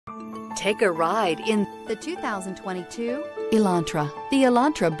Take a ride in the 2022 Elantra. The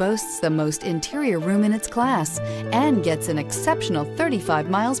Elantra boasts the most interior room in its class and gets an exceptional 35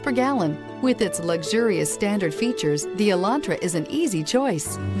 miles per gallon. With its luxurious standard features, the Elantra is an easy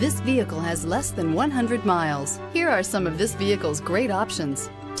choice. This vehicle has less than 100 miles. Here are some of this vehicle's great options: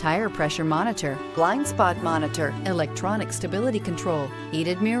 tire pressure monitor, blind spot monitor, electronic stability control,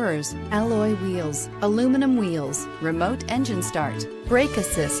 heated mirrors, alloy wheels, aluminum wheels, remote engine start, brake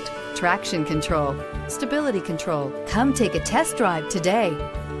assist, traction control, stability control. Come take a test drive today.